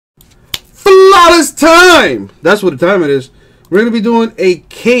Flawless time! That's what the time it is. We're going to be doing a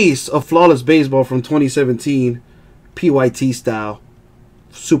case of Flawless Baseball from 2017. PYT style.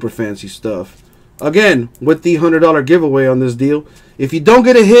 Super fancy stuff. Again, with the $100 giveaway on this deal. If you don't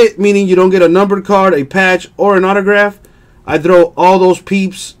get a hit, meaning you don't get a numbered card, a patch, or an autograph, I throw all those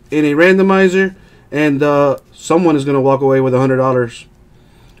peeps in a randomizer, and someone is going to walk away with $100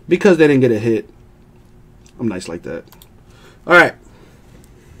 because they didn't get a hit. I'm nice like that. Alright.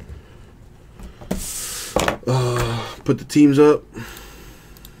 Put the teams up.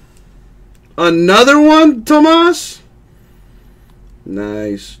 Another one, Tomas?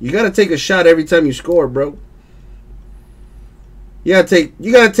 Nice. You gotta take a shot every time you score, bro. You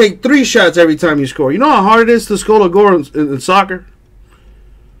gotta take 3 shots every time you score. You know how hard it is to score a goal in soccer?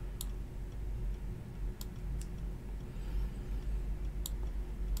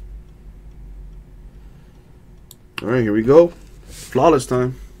 Alright, here we go. Flawless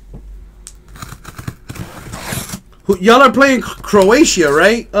time. Y'all are playing Croatia,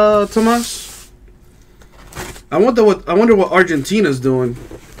 right, Tomas? I wonder what Argentina's doing.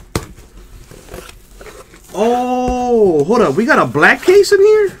 Oh, hold up. We got a black case in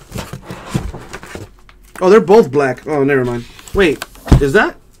here? Oh, they're both black. Oh, never mind. Wait, is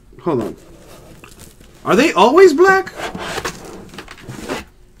that? Hold on. Are they always black?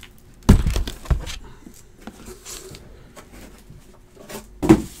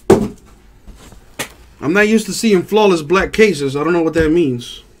 I'm not used to seeing flawless black cases. I don't know what that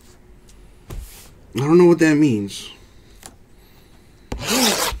means. I don't know what that means.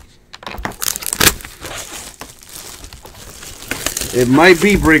 It might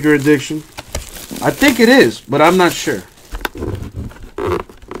be Breaker Addiction. I think it is, but I'm not sure.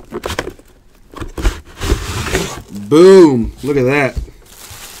 Boom. Look at that.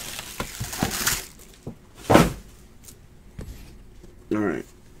 All right.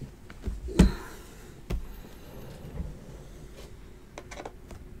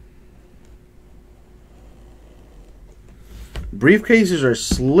 Briefcases are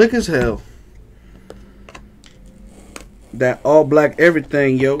slick as hell. That all black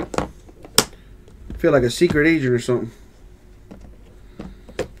everything, yo. I feel like a secret agent or something.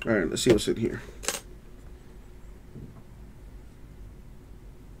 Alright, let's see what's in here.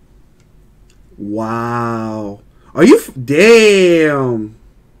 Wow. Are you... Damn.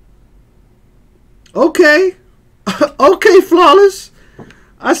 Okay. Okay, Flawless.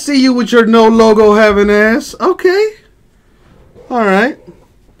 I see you with your no logo having ass. Okay. Alright.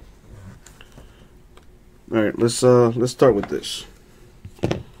 Alright, let's start with this.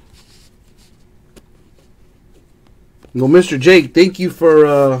 Well, Mr. Jake, thank you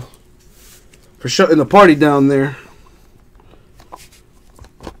for shutting the party down there.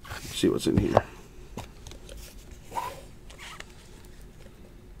 Let's see what's in here.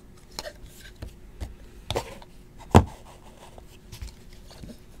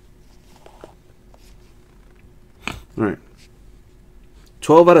 Alright.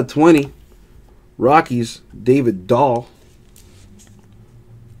 12 out of 20. Rockies, David Dahl.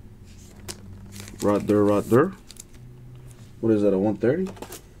 Right there, right there. What is that, a 130?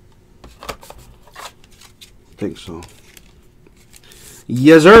 I think so.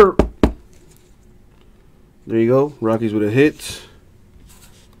 Yes, sir. There you go. Rockies with a hit.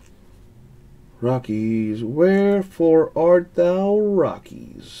 Rockies, wherefore art thou,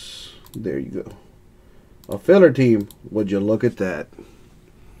 Rockies? There you go. A filler team. Would you look at that?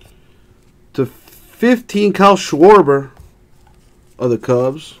 To 15, Kyle Schwarber of the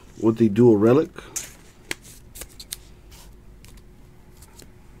Cubs with the dual relic.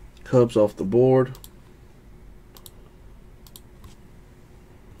 Cubs off the board.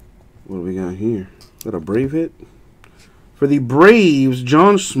 What do we got here? Is that a Brave hit? For the Braves,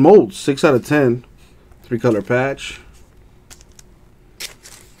 John Smoltz, 6 out of 10. 3-color patch.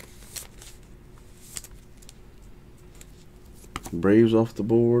 Braves off the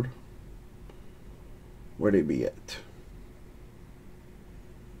board. Where they be at?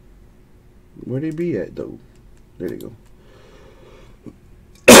 Where they be at, though? There they go.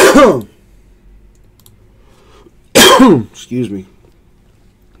 Excuse me.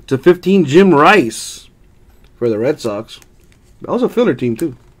 To 15, Jim Rice for the Red Sox. That was a filler team,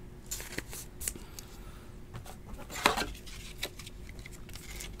 too.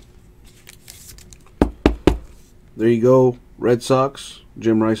 There you go, Red Sox,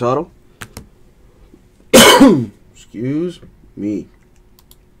 Jim Rice auto. Excuse me.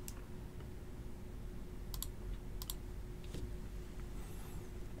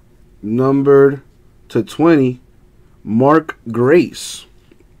 Numbered to 20, Mark Grace.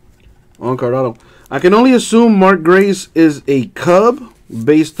 On card auto. I can only assume Mark Grace is a Cub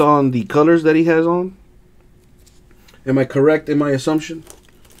based on the colors that he has on. Am I correct in my assumption?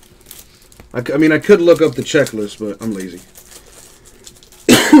 I mean, I could look up the checklist, but I'm lazy.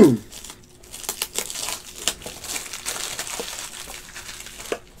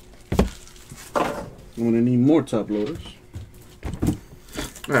 I'm going to need more top loaders.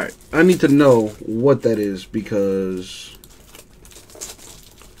 Alright, I need to know what that is because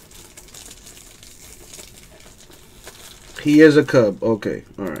he is a Cub. Okay,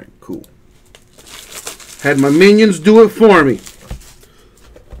 alright, cool. Had my minions do it for me.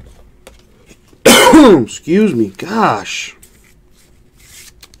 Excuse me, gosh.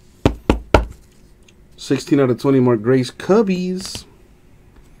 16 out of 20 Mark Grace Cubbies.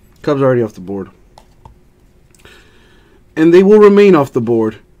 Cubs are already off the board. And they will remain off the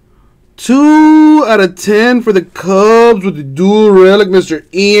board. 2 out of 10 for the Cubs with the dual relic, Mr.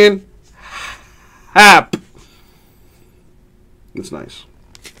 Ian Happ. That's nice.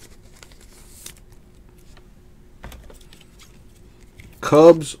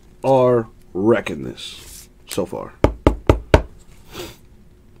 Cubs are wrecking this so far.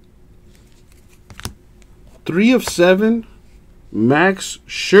 3 of 7, Max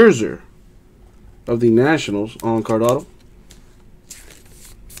Scherzer of the Nationals on card auto.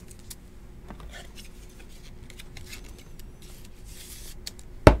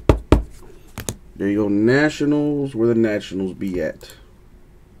 There you go, Nationals. Where the Nationals be at?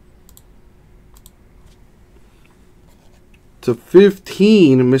 To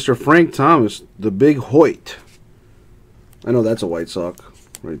 15, Mr. Frank Thomas, the big Hoyt. I know that's a White Sox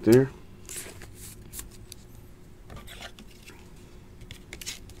right there.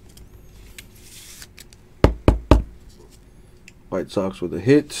 White Sox with a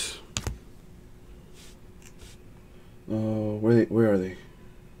hit. Where are they?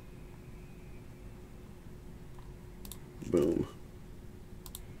 Boom.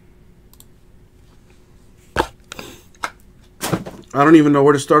 I don't even know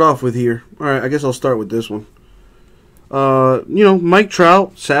where to start off with here. Alright, I guess I'll start with this one. You know, Mike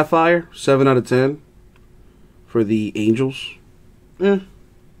Trout, Sapphire, 7 out of 10 for the Angels. I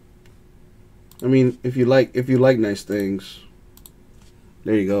mean, if you like nice things,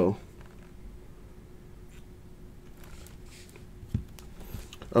 there you go.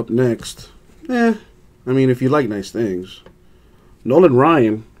 Up next, I mean, if you like nice things, Nolan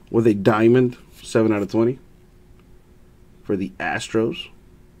Ryan with a diamond, 7 out of 20 for the Astros.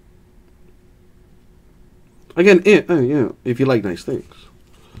 Again, yeah, if you like nice things.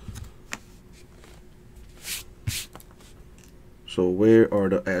 So where are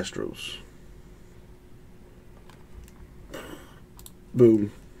the Astros?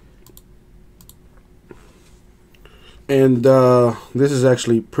 Boom. And this is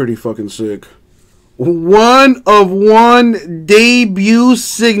actually pretty fucking sick. 1 of 1 debut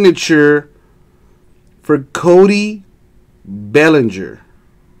signature for Cody Bellinger.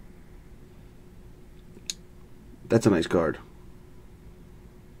 That's a nice card.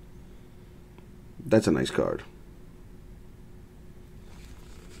 That's a nice card.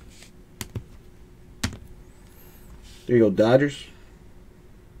 There you go, Dodgers.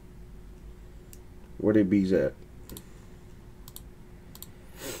 Where they bees at?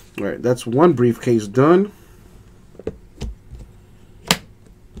 All right, that's one briefcase done.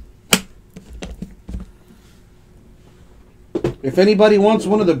 If anybody wants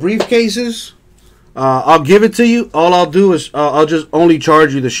one of the briefcases, I'll give it to you. All I'll do is I'll just only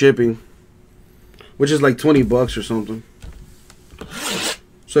charge you the shipping, which is like $20 or something.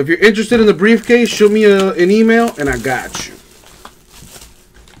 So if you're interested in the briefcase, shoot me an email and I got you.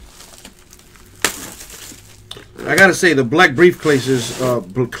 I gotta say, the black briefcases,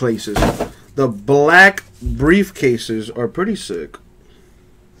 the black briefcases are pretty sick.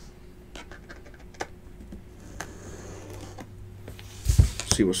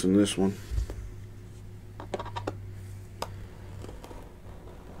 Let's see what's in this one.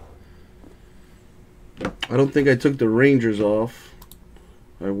 I don't think I took the Rangers off.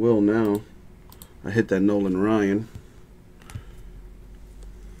 I will now. I hit that Nolan Ryan.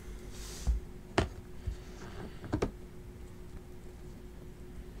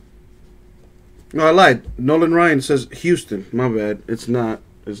 No, I lied. Nolan Ryan says Houston. My bad. It's not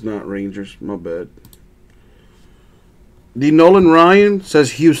Rangers. My bad. The Nolan Ryan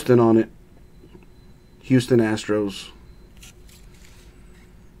says Houston on it. Houston Astros.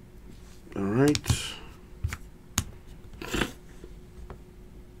 All right.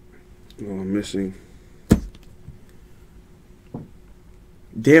 Oh, I'm missing.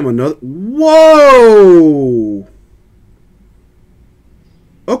 Damn, another. Whoa!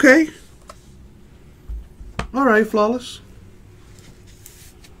 Okay. All right, Flawless.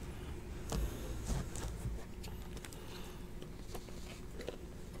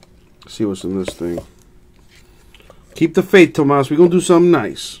 See what's in this thing. Keep the faith, Tomas. We're going to do something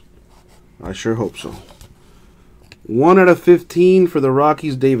nice. I sure hope so. 1 out of 15 for the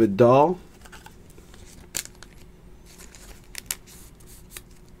Rockies, David Dahl.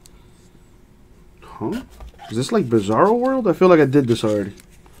 Huh? Is this like Bizarro World? I feel like I did this already.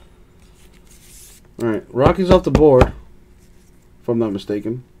 Alright, Rockies off the board. If I'm not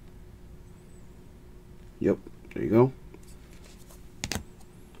mistaken. Yep, there you go.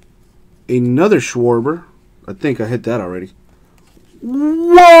 Another Schwarber. I think I hit that already.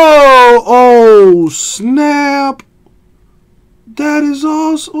 Whoa! Oh, snap! That is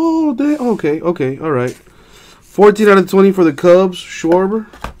awesome. Oh, okay, all right. 14 out of 20 for the Cubs, Schwarber.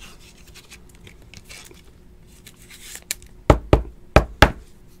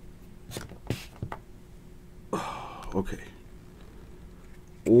 Okay.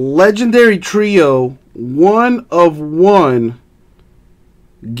 Legendary trio, 1 of 1.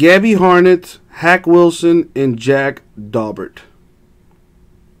 Gabby Harnett, Hack Wilson, and Jack Daubert.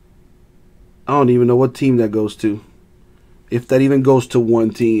 I don't even know what team that goes to. If that even goes to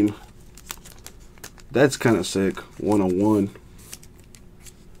one team. That's kind of sick. 101.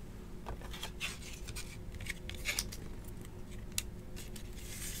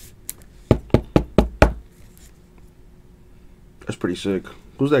 That's pretty sick.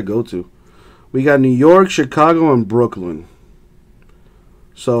 Who's that go to? We got New York, Chicago, and Brooklyn.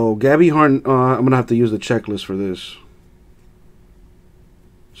 So, Gabby Harnett, I'm going to have to use the checklist for this.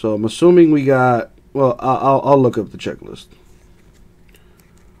 So, I'm assuming we got, well, I'll look up the checklist.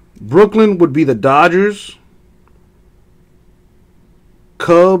 Brooklyn would be the Dodgers,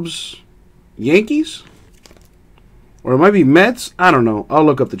 Cubs, Yankees? Or it might be Mets? I don't know. I'll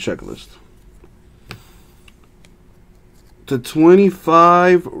look up the checklist. To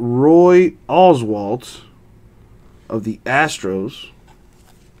 25, Roy Oswalt of the Astros.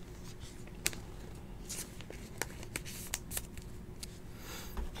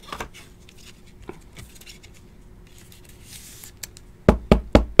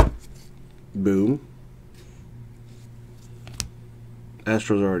 Boom.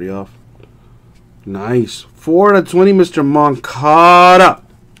 Astros already off. Nice. 4 out of 20, Mr. Moncada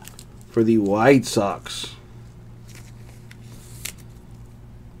for the White Sox.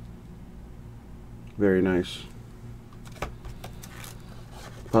 Very nice.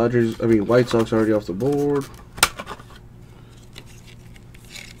 White Sox already off the board.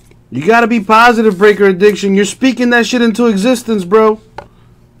 You gotta be positive, Breaker Addiction. You're speaking that shit into existence, bro.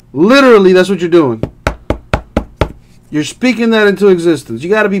 Literally, that's what you're doing. You're speaking that into existence. You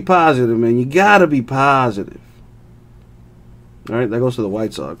got to be positive, man. You got to be positive. All right, that goes to the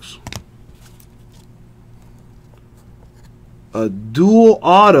White Sox. A dual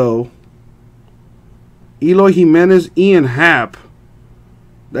auto. Eloy Jimenez, Ian Happ.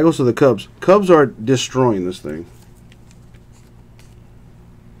 That goes to the Cubs. Cubs are destroying this thing.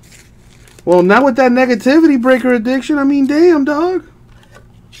 Well, not with that negativity, Breaker Addiction. I mean, damn, dog.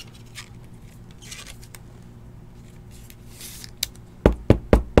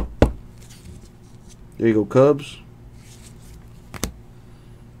 There you go, Cubs.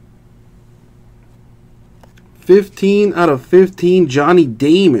 15 out of 15, Johnny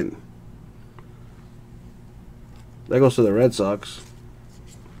Damon. That goes to the Red Sox.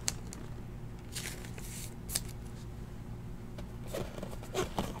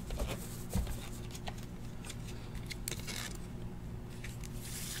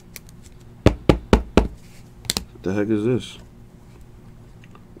 What the heck is this?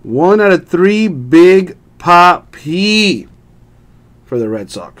 1 out of 3, Big Papi for the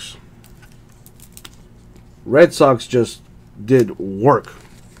Red Sox. Red Sox just did work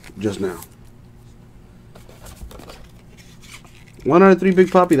just now. 1 out of 3, Big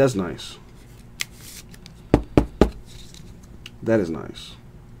Papi. That's nice. That is nice.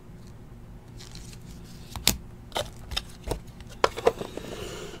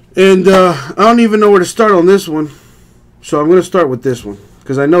 And I don't even know where to start on this one. So I'm going to start with this one,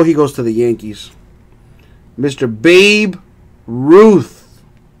 because I know he goes to the Yankees. Mr. Babe Ruth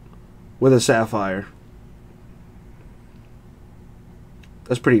with a sapphire.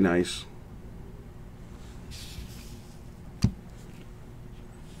 That's pretty nice.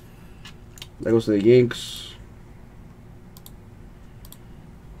 That goes to the Yanks.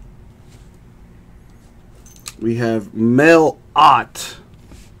 We have Mel Ott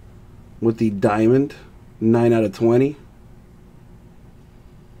with the diamond. 9 out of 20.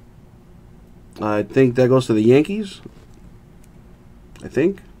 I think that goes to the Yankees. I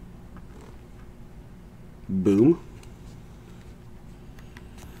think. Boom.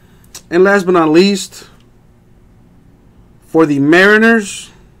 And last but not least, for the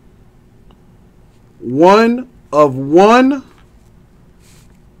Mariners, 1 of 1,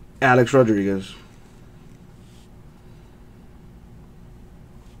 Alex Rodriguez.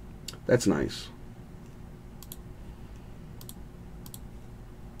 That's nice.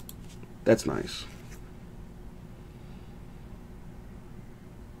 That's nice.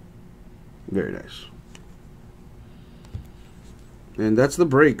 Very nice. And that's the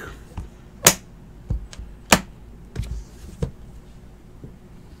break.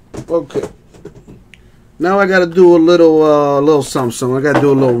 Okay. Now I got to do a little something. I got to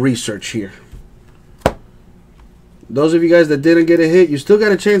do a little research here. Those of you guys that didn't get a hit, you still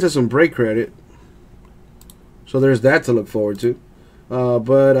got a chance at some break credit. So there's that to look forward to.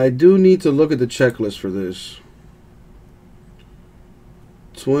 But I do need to look at the checklist for this.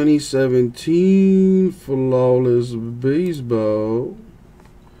 2017 Flawless Baseball.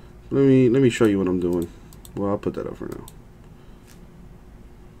 Let me show you what I'm doing. Well, I'll put that up for now.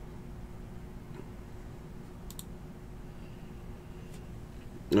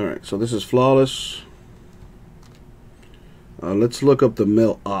 Alright, so this is Flawless. Let's look up the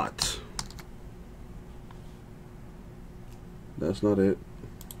Mel Ott. That's not it.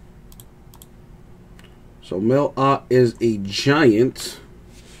 So Mel Ott is a Giant.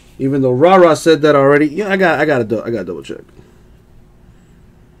 Even though Rara said that already. Yeah, I gotta double check.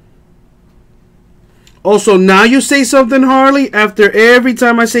 Also, now you say something, Harley. After every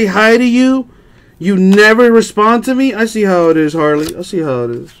time I say hi to you, you never respond to me. I see how it is, Harley. I see how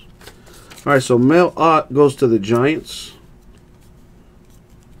it is. Alright, so Mel Ott goes to the Giants.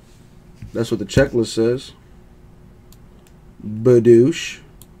 That's what the checklist says. Badoosh.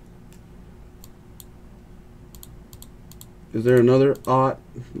 Is there another Ott?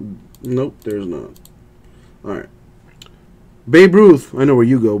 Nope, there's not. Alright. Babe Ruth. I know where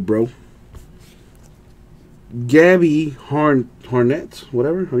you go, bro. Gabby Harnett.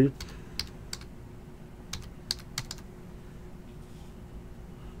 Whatever. Are you?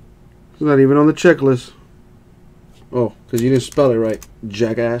 It's not even on the checklist. Oh, because you didn't spell it right,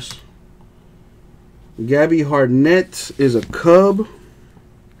 jackass. Gabby Harnett is a Cub.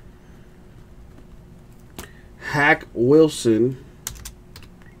 Hack Wilson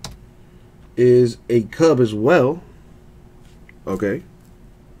is a Cub as well. Okay.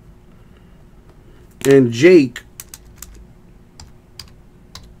 And Jake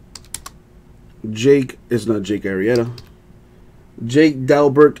is not Jake Arrieta. Jake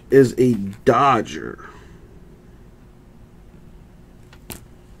Dalbert is a Dodger.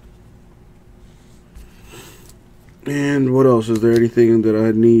 And what else? Is there anything that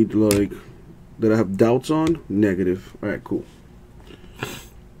I need, like, that I have doubts on? Negative. Alright, cool.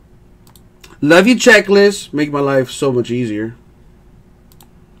 Love you, checklist. Make my life so much easier.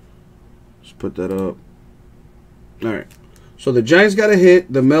 Let's put that up. Alright. So the Giants got a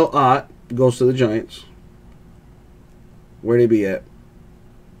hit. The Mel Ott goes to the Giants. Where they be at?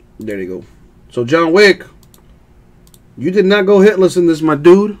 There they go. So John Wick, you did not go hitless in this, my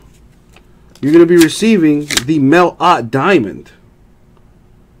dude. You're going to be receiving the Mel Ott Diamond,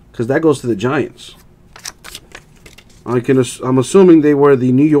 because that goes to the Giants. I'm assuming they were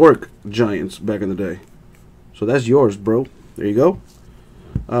the New York Giants back in the day. So that's yours, bro. There you go.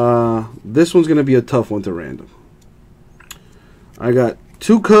 This one's going to be a tough one to random. I got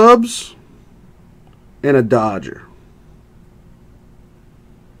 2 Cubs and a Dodger.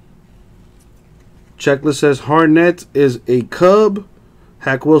 Checklist says Harnett is a Cub,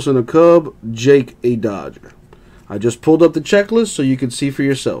 Hack Wilson a Cub, Jake a Dodger. I just pulled up the checklist so you can see for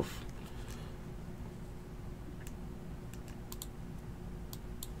yourself.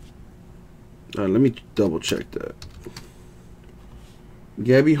 Let me double check that.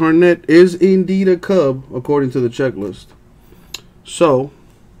 Gabby Harnett is indeed a Cub according to the checklist. So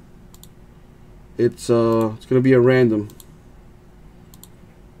it's gonna be a random.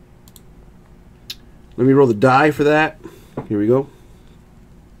 Let me roll the die for that. Here we go.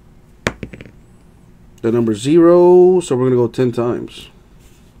 The number 0, so we're going to go 10 times.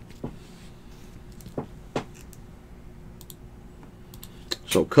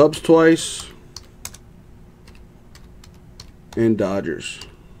 So Cubs twice. And Dodgers.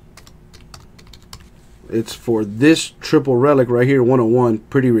 It's for this triple relic right here, 101.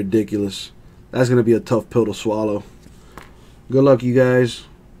 Pretty ridiculous. That's going to be a tough pill to swallow. Good luck, you guys.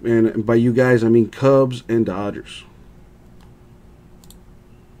 And by you guys, I mean Cubs and Dodgers.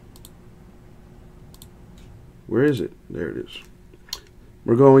 Where is it? There it is.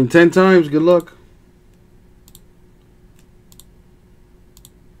 We're going 10 times. Good luck.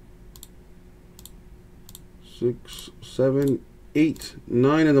 Six, 7, 8,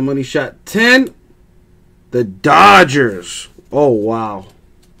 9, and the money shot 10. The Dodgers. Oh, wow.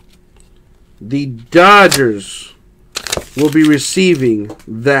 The Dodgers will be receiving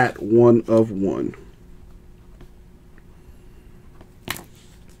that 1/1.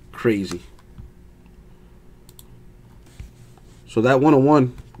 Crazy. So that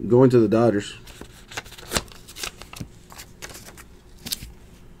 1/1 going to the Dodgers.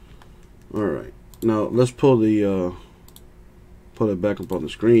 All right. Now let's pull it back up on the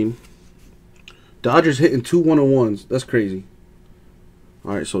screen. Dodgers hitting 2 1/1s. That's crazy.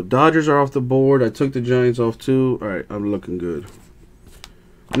 All right, so Dodgers are off the board. I took the Giants off too. All right, I'm looking good.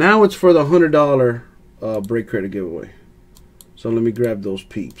 Now it's for the $100 break credit giveaway. So let me grab those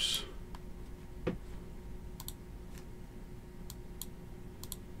peeps.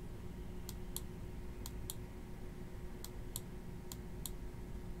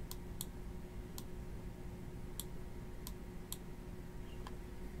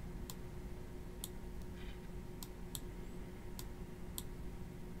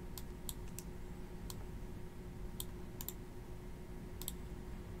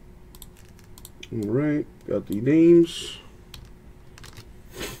 All right, got the names.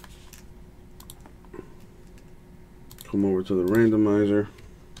 Come over to the randomizer.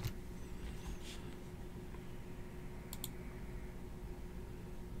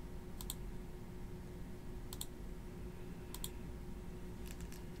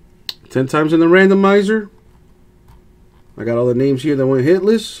 Ten times in the randomizer. I got all the names here that went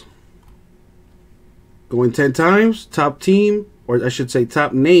hitless. Going 10 times. Top team, or I should say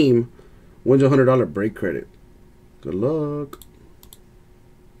top name, wins a $100 break credit. Good luck.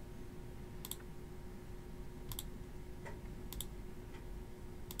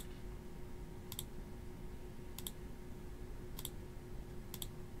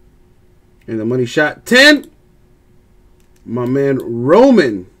 And the money shot 10. My man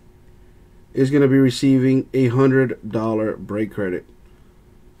Roman is going to be receiving a $100 break credit.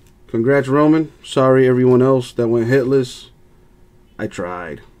 Congrats, Roman. Sorry, everyone else that went hitless. I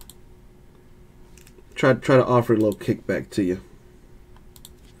tried. Try to offer a little kickback to you.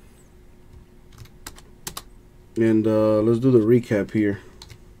 And let's do the recap here.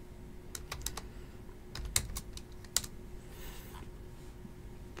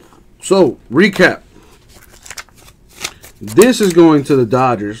 So, recap. This is going to the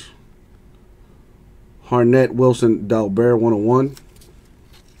Dodgers. Harnett, Wilson, Dalbert, 101.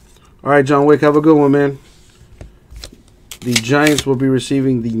 All right, John Wick, have a good one, man. The Giants will be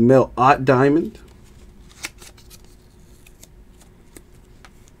receiving the Mel Ott Diamond.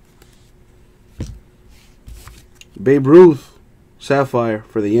 Babe Ruth, Sapphire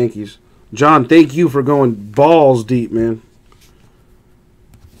for the Yankees. John, thank you for going balls deep, man.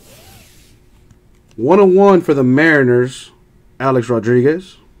 101 for the Mariners, Alex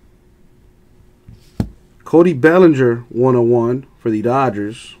Rodriguez. Cody Bellinger, 101 for the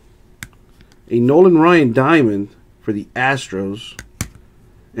Dodgers. A Nolan Ryan Diamond for the Astros.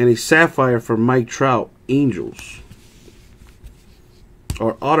 And a Sapphire for Mike Trout, Angels.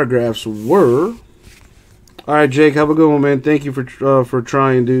 Our autographs were... All right, Jake, have a good one, man. Thank you for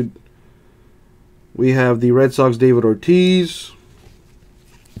trying, dude. We have the Red Sox, David Ortiz.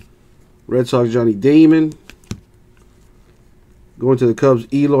 Red Sox, Johnny Damon. Going to the Cubs,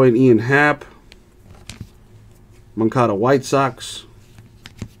 Eloy and Ian Happ. Moncada, White Sox.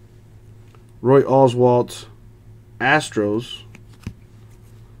 Roy Oswalt, Astros.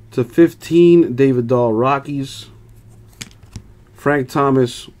 To 15, David Dahl, Rockies. Frank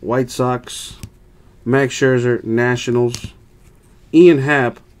Thomas, White Sox. Max Scherzer, Nationals. Ian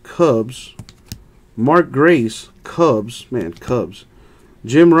Happ, Cubs. Mark Grace, Cubs. Man, Cubs.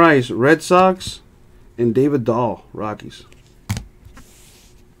 Jim Rice, Red Sox. And David Dahl, Rockies.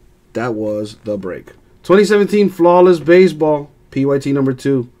 That was the break. 2017 Flawless Baseball, PYT number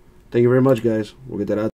 2. Thank you very much, guys. We'll get that out.